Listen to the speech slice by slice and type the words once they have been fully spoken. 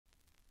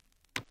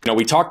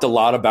We talked a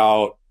lot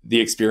about the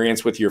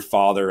experience with your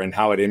father and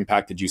how it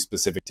impacted you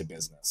specific to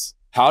business.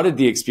 How did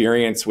the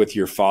experience with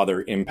your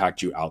father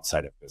impact you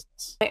outside of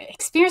business?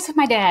 Experience with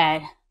my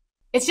dad.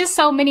 It's just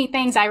so many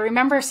things. I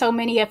remember so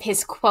many of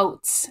his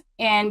quotes,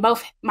 and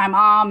both my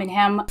mom and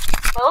him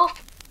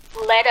both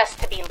led us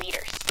to be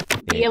leaders.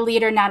 Be a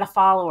leader, not a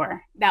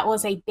follower. That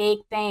was a big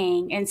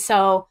thing. And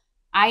so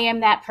I am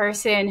that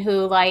person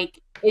who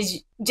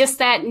is just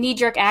that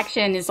knee-jerk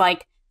action is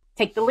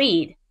take the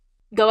lead.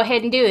 Go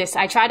ahead and do this.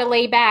 I try to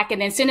lay back,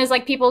 and then as soon as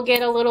people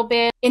get a little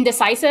bit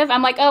indecisive,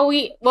 I'm like, oh,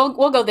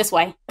 we'll go this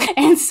way.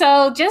 And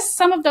so just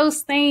some of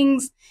those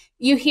things,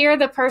 you hear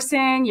the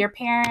person, your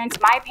parents,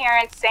 my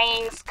parents'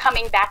 sayings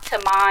coming back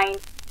to mind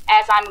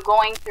as I'm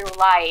going through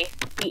life.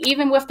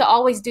 Even with the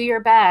always do your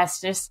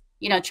best, just,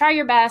 try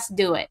your best,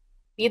 do it.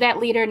 Be that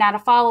leader, not a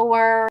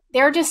follower.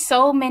 There are just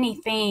so many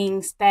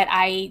things that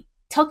I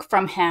took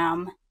from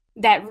him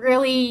that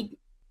really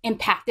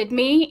impacted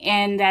me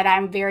and that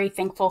I'm very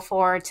thankful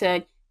for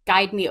to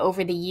guide me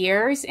over the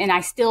years. And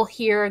I still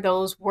hear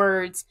those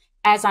words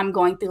as I'm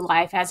going through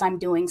life, as I'm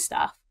doing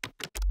stuff.